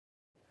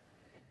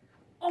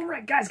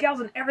Alright guys, gals,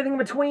 and everything in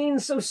between,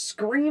 so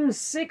Scream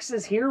 6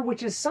 is here,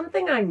 which is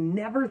something I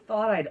never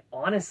thought I'd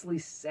honestly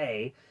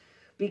say,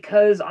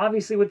 because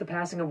obviously with the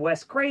passing of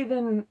Wes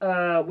Craven,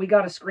 we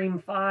got a Scream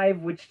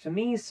 5, which to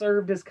me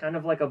served as kind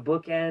of like a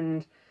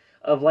bookend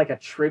of like a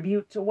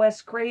tribute to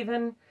Wes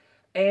Craven,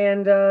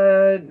 and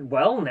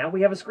well, now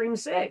we have a Scream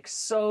 6,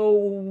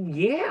 so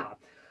yeah.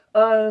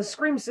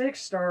 Scream 6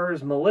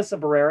 stars Melissa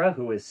Barrera,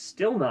 who has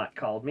still not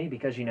called me,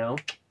 because, you know,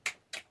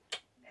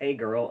 hey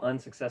girl,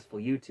 unsuccessful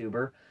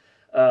YouTuber.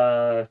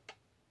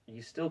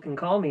 You still can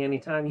call me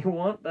anytime you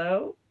want,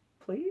 though.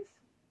 Please?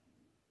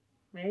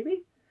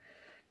 Maybe?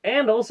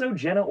 And also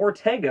Jenna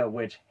Ortega,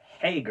 which,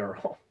 hey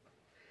girl.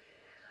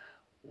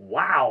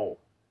 Wow.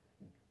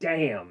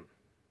 Damn.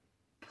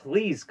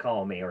 Please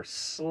call me or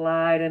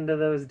slide into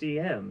those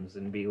DMs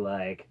and be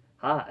like,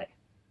 hi,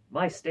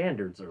 my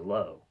standards are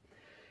low.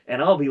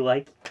 And I'll be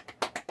like,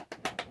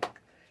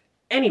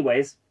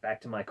 anyways,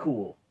 back to my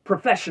cool,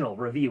 professional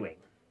reviewing.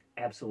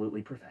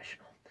 Absolutely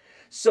professional.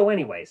 So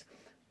anyways,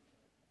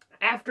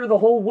 after the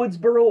whole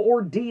Woodsboro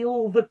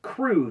ordeal, the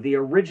crew, the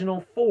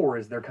original four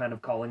as they're kind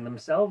of calling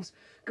themselves,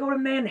 go to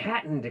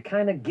Manhattan to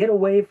kind of get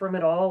away from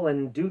it all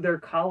and do their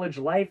college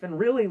life and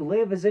really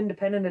live as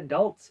independent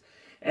adults.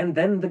 And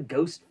then the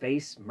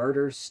Ghostface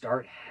murders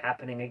start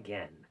happening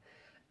again.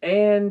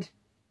 And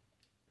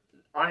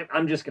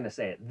I'm just going to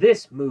say it.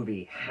 This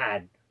movie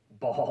had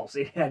balls.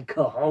 It had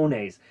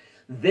cojones.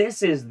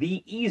 This is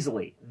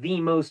easily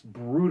the most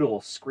brutal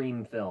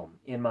Scream film,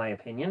 in my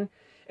opinion.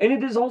 And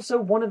it is also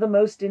one of the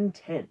most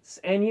intense.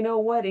 And you know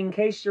what? In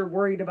case you're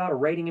worried about a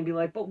rating and be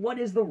like, but what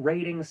is the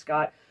rating,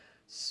 Scott?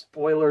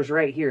 Spoilers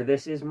right here.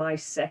 This is my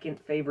second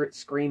favorite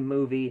Scream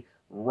movie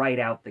right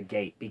out the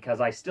gate. Because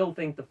I still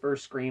think the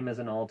first Scream is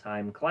an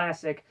all-time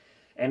classic.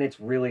 And it's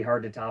really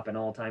hard to top an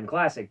all-time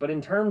classic. But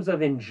in terms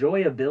of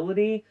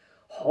enjoyability,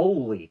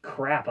 holy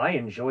crap, I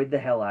enjoyed the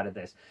hell out of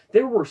this.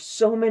 There were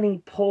so many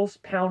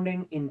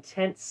pulse-pounding,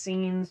 intense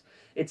scenes.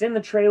 It's in the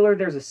trailer.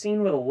 There's a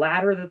scene with a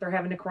ladder that they're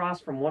having to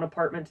cross from one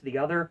apartment to the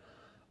other.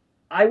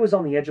 I was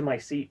on the edge of my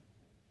seat,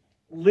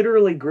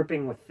 literally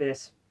gripping with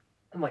fists.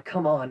 I'm like,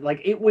 come on.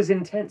 Like, it was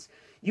intense.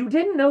 You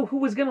didn't know who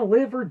was going to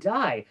live or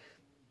die.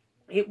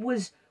 It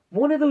was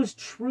one of those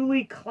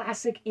truly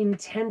classic,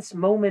 intense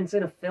moments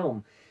in a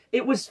film.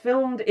 It was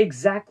filmed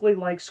exactly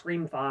like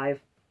Scream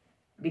 5.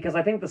 Because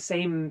I think the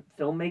same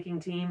filmmaking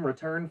team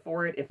returned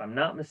for it, if I'm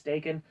not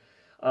mistaken.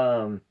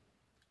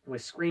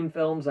 With Scream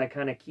films, I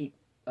kind of keep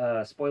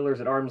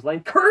spoilers at arm's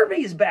length.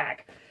 Kirby's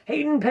back!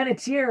 Hayden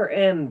Panettiere,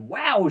 and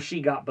wow,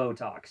 she got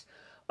Botox.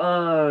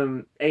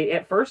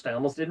 At first, I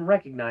almost didn't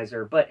recognize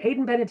her, but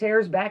Hayden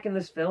Panettiere's back in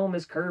this film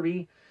as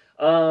Kirby.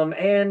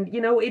 And,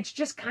 you know, it's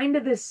just kind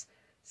of this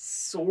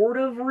sort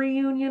of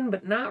reunion,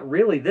 but not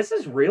really. This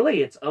is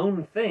really its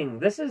own thing.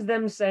 This is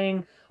them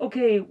saying,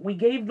 okay, we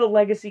gave the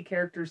legacy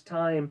characters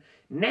time.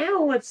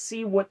 Now let's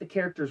see what the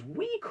characters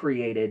we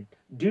created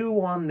do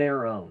on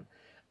their own.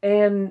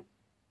 And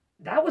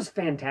that was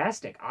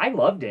fantastic. I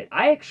loved it.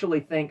 I actually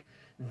think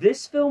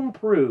this film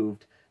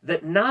proved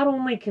that not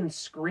only can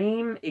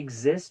Scream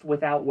exist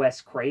without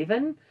Wes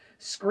Craven,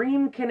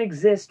 Scream can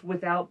exist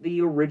without the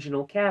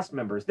original cast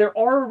members. There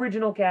are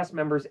original cast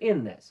members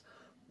in this,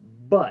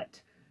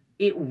 but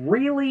it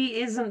really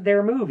isn't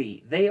their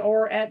movie. They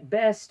are, at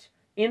best,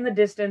 in the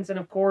distance, and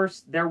of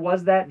course, there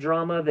was that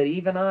drama that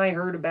even I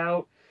heard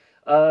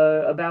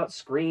about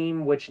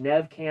Scream, which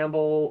Neve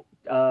Campbell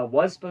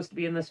was supposed to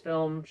be in this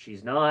film.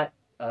 She's not,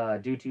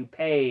 due to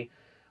pay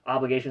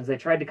obligations. They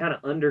tried to kind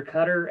of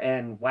undercut her,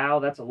 and wow,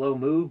 that's a low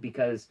move,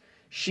 because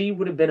she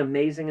would have been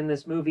amazing in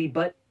this movie,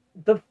 but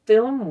the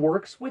film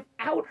works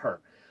without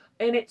her,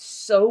 and it's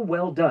so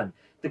well done.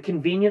 The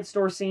convenience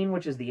store scene,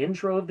 which is the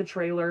intro of the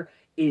trailer,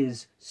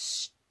 is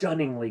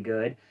stunningly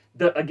good.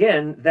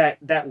 Again,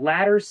 that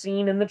ladder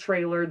scene in the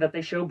trailer that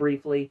they show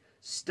briefly,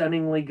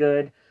 stunningly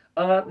good.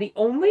 The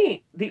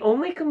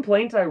only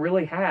complaint I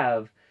really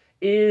have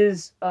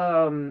is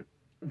the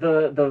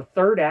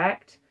third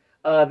act.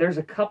 There's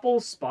a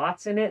couple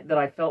spots in it that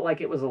I felt like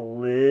it was a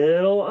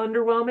little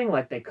underwhelming,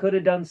 like they could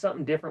have done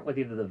something different with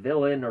either the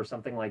villain or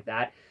something like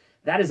that.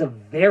 That is a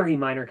very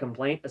minor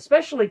complaint,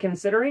 especially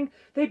considering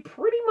they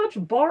pretty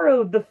much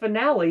borrowed the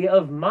finale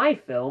of my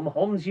film,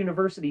 Holmes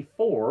University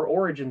 4,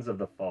 Origins of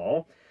the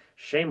Fall.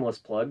 Shameless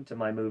plug to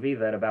my movie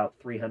that about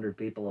 300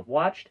 people have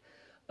watched.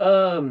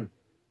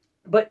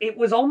 But it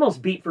was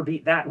almost beat for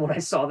beat that, and when I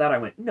saw that, I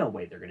went, no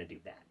way they're going to do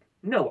that.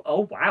 No,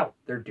 oh wow,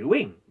 they're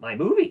doing my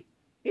movie.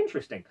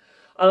 Interesting.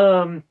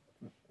 You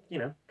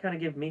know, kind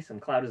of give me some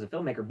clout as a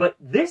filmmaker. But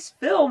this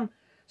film,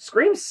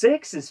 Scream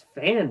 6, is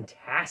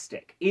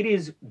fantastic. It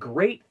is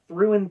great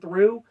through and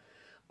through.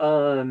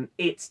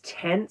 It's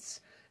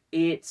tense.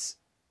 It's,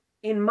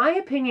 in my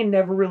opinion,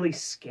 never really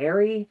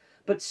scary,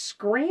 but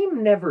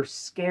Scream never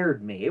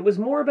scared me. It was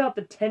more about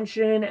the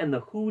tension and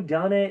the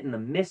whodunit and the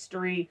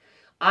mystery.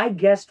 I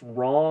guessed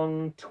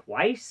wrong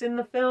twice in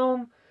the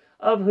film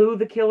of who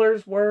the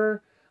killers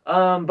were.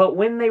 But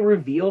when they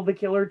reveal the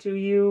killer to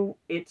you,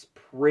 it's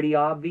pretty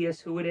obvious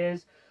who it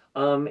is.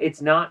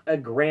 It's not a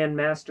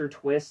grandmaster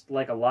twist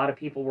like a lot of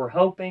people were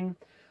hoping,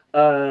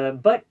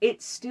 but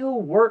it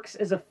still works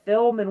as a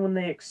film, and when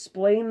they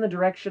explain the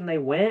direction they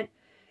went,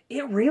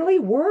 it really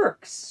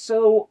works.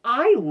 So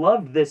I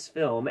loved this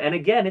film, and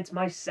again, it's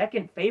my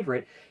second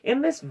favorite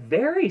in this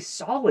very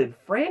solid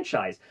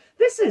franchise.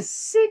 This is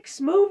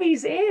 6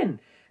 movies in,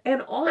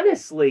 and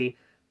honestly,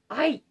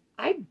 I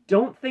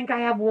don't think I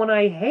have one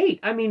I hate.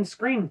 I mean,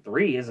 Scream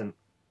 3 isn't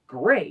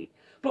great,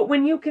 but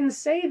when you can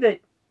say that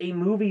a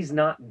movie's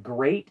not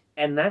great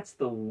and that's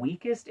the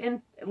weakest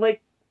in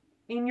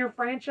your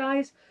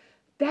franchise,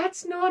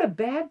 that's not a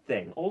bad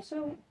thing.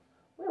 Also,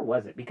 where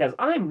was it? Because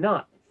I'm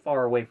not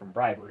far away from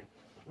bribery.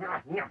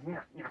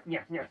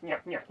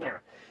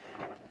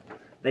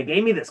 They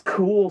gave me this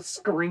cool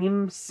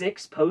Scream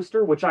 6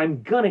 poster, which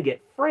I'm gonna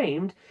get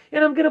framed,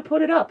 and I'm gonna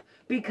put it up,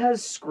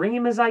 because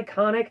Scream is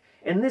iconic,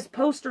 and this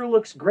poster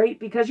looks great,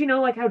 because, you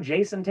know, like how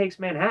Jason takes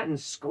Manhattan,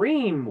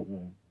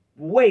 Scream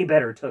way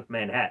better took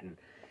Manhattan.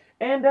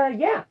 And,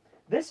 yeah,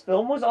 this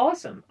film was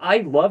awesome. I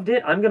loved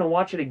it. I'm gonna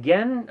watch it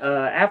again,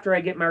 after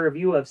I get my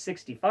review of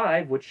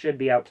 65, which should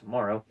be out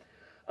tomorrow.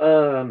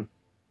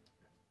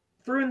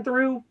 Through and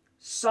through,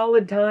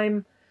 solid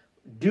time.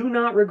 Do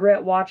not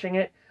regret watching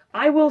it.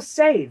 I will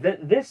say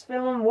that this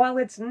film, while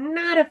it's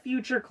not a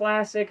future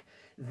classic,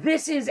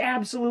 this is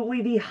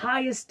absolutely the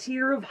highest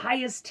tier of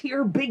highest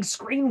tier, big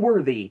screen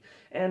worthy.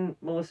 And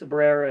Melissa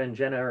Barrera and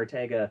Jenna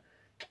Ortega,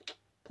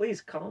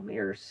 please call me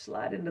or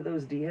slide into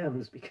those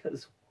DMs,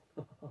 because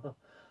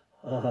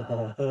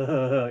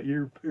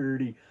you're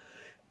pretty.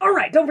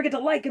 Alright, don't forget to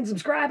like and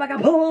subscribe. I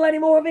got plenty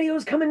more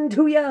videos coming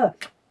to ya.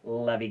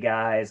 Love you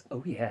guys.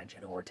 Oh yeah,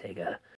 Jenna Ortega.